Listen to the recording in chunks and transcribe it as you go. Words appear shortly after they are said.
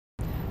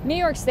New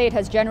York State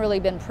has generally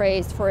been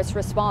praised for its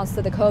response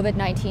to the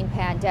COVID-19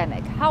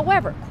 pandemic.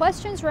 However,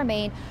 questions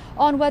remain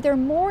on whether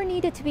more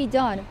needed to be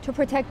done to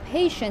protect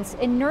patients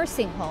in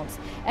nursing homes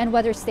and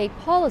whether state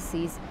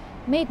policies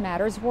made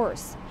matters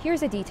worse.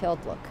 Here's a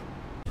detailed look.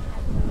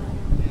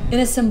 In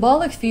a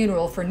symbolic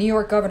funeral for New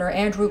York Governor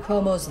Andrew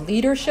Cuomo's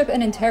leadership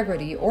and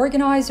integrity,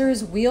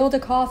 organizers wheeled a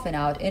coffin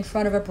out in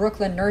front of a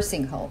Brooklyn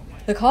nursing home.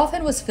 The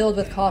coffin was filled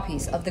with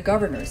copies of the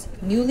governor's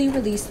newly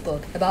released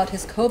book about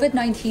his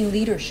COVID-19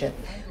 leadership,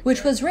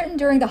 which was written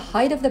during the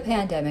height of the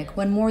pandemic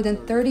when more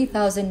than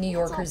 30,000 New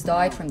Yorkers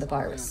died from the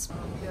virus.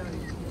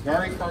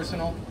 Very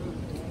personal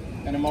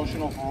and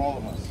emotional for all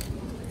of us.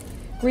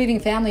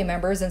 Grieving family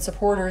members and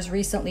supporters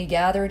recently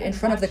gathered in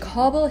front of the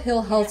Cobble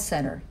Hill Health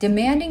Center,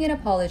 demanding an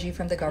apology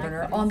from the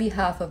governor on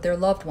behalf of their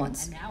loved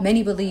ones.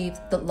 Many believe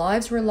that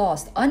lives were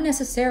lost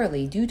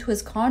unnecessarily due to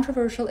his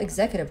controversial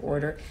executive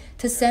order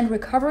to send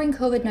recovering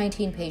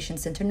COVID-19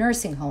 patients into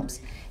nursing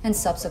homes and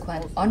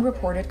subsequent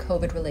unreported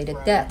COVID-related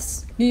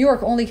deaths. New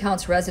York only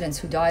counts residents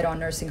who died on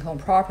nursing home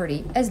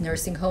property as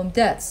nursing home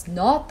deaths,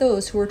 not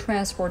those who were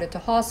transported to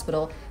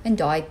hospital and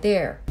died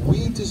there.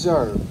 We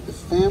deserve, the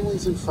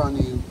families in front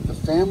of you, the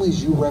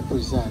families you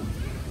represent,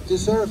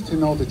 deserve to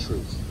know the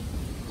truth.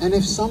 And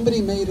if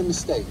somebody made a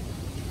mistake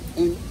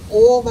in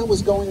all that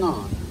was going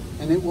on,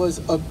 and it was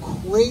a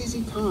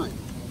crazy time,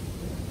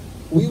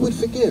 we would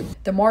forgive.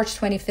 The March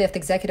 25th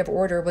executive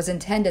order was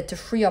intended to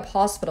free up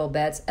hospital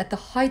beds at the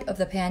height of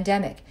the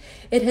pandemic.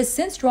 It has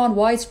since drawn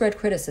widespread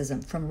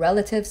criticism from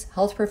relatives,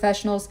 health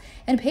professionals,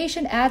 and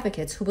patient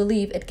advocates who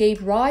believe it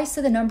gave rise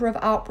to the number of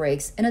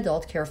outbreaks in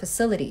adult care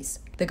facilities.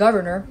 The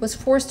governor was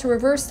forced to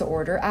reverse the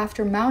order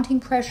after mounting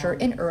pressure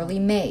in early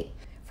May.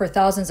 For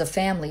thousands of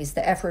families,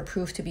 the effort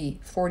proved to be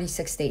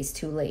 46 days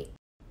too late.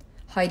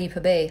 Heidi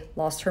Pabay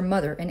lost her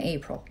mother in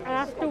April.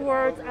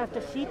 Afterwards, after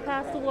she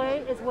passed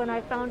away, is when I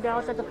found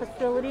out that the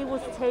facility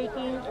was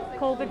taking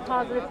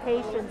COVID-positive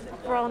patients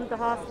from the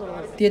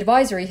hospitals. The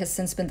advisory has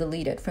since been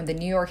deleted from the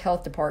New York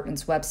Health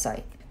Department's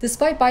website.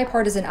 Despite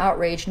bipartisan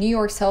outrage, New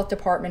York's health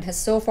department has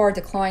so far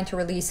declined to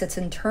release its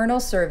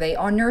internal survey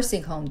on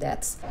nursing home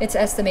deaths. It's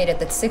estimated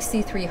that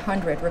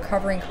 6,300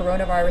 recovering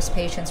coronavirus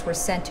patients were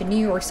sent to New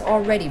York's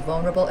already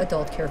vulnerable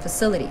adult care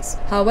facilities.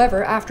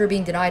 However, after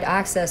being denied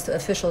access to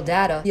official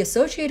data, the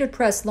Associated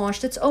Press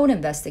launched its own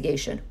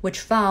investigation,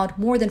 which found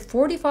more than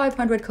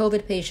 4,500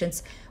 COVID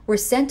patients were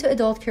sent to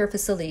adult care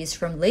facilities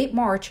from late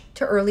March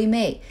to early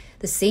May,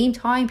 the same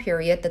time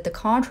period that the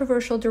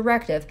controversial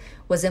directive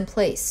was in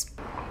place.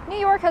 New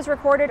York has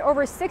recorded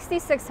over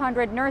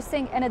 6,600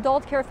 nursing and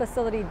adult care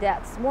facility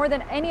deaths, more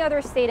than any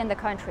other state in the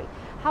country.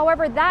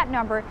 However, that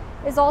number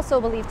is also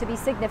believed to be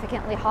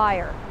significantly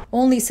higher.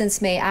 Only since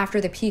May,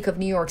 after the peak of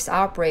New York's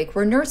outbreak,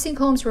 were nursing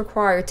homes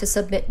required to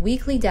submit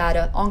weekly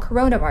data on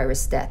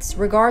coronavirus deaths,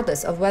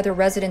 regardless of whether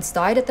residents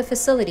died at the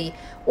facility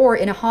or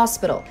in a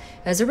hospital.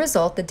 As a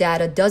result, the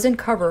data doesn't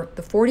cover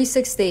the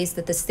 46 days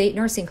that the state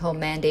nursing home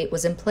mandate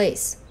was in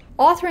place.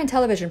 Author and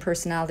television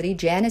personality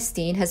Janice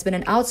Steen has been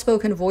an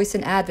outspoken voice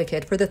and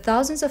advocate for the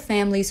thousands of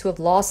families who have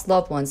lost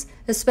loved ones,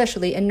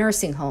 especially in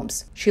nursing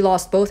homes. She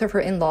lost both of her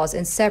in-laws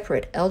in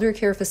separate elder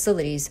care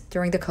facilities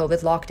during the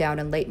COVID lockdown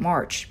in late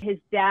March. His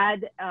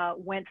dad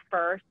went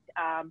first.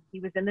 He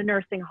was in the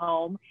nursing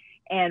home,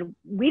 and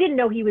we didn't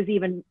know he was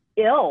even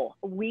ill.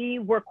 We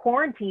were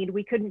quarantined.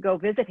 We couldn't go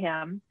visit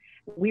him.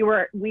 We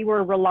were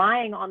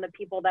relying on the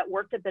people that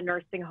worked at the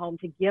nursing home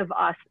to give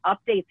us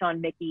updates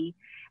on Mickey.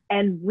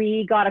 And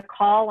we got a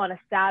call on a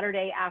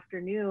Saturday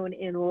afternoon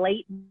in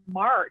late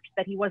March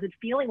that he wasn't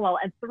feeling well.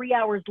 And 3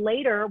 hours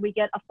later, we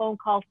get a phone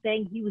call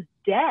saying he was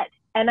dead.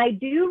 And I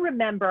do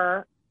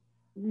remember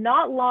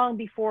not long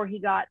before he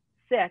got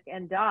sick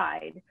and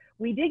died,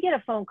 we did get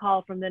a phone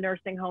call from the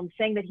nursing home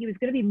saying that he was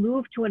going to be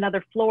moved to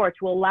another floor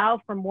to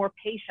allow for more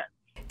patients.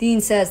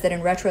 Dean says that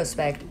in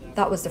retrospect,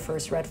 that was the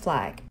first red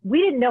flag.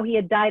 We didn't know he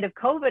had died of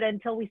COVID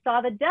until we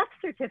saw the death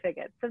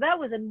certificate. So that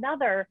was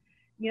another,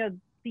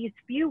 these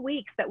few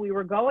weeks that we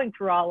were going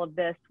through all of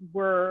this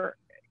were,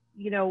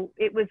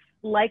 it was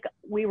like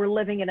we were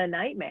living in a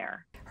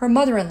nightmare. Her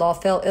mother-in-law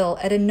fell ill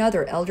at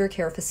another elder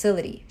care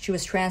facility. She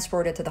was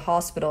transported to the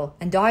hospital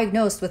and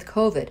diagnosed with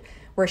COVID,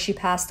 where she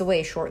passed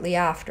away shortly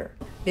after.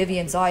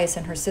 Vivian Zayas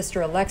and her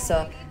sister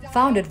Alexa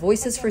founded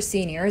Voices for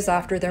Seniors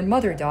after their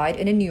mother died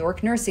in a New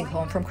York nursing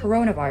home from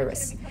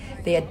coronavirus.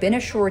 They had been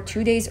assured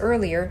 2 days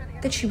earlier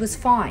that she was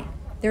fine.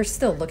 They're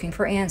still looking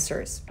for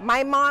answers.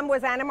 My mom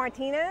was Anna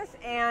Martinez,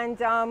 and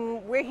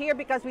we're here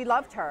because we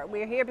loved her.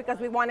 We're here because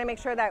we want to make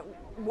sure that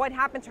what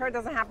happened to her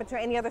doesn't happen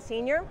to any other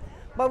senior.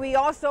 But we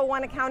also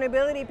want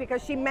accountability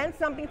because she meant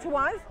something to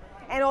us.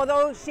 And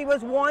although she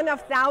was one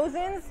of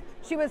thousands,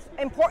 she was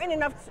important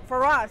enough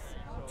for us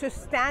to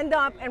stand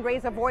up and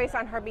raise a voice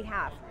on her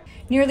behalf.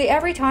 Nearly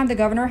every time the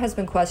governor has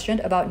been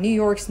questioned about New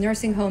York's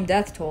nursing home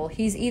death toll,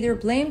 he's either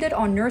blamed it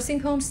on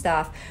nursing home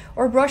staff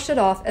or brushed it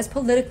off as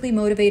politically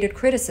motivated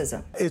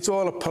criticism. It's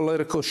all a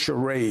political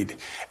charade,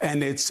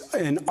 and it's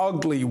an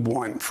ugly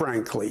one,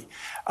 frankly,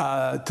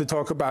 to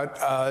talk about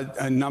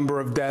a number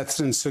of deaths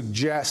and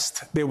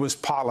suggest there was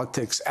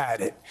politics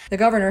at it. The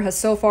governor has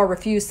so far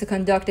refused to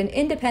conduct an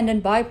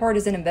independent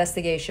bipartisan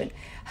investigation.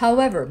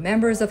 However,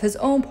 members of his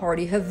own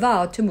party have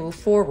vowed to move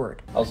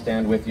forward. I'll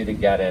stand with you to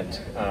get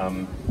it,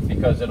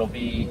 because it'll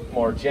be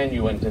more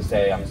genuine to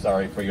say I'm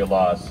sorry for your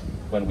loss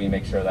when we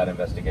make sure that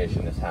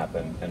investigation has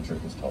happened and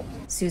truth is told.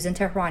 Susan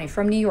Tehrani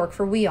from New York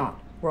for WION.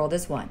 World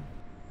is One.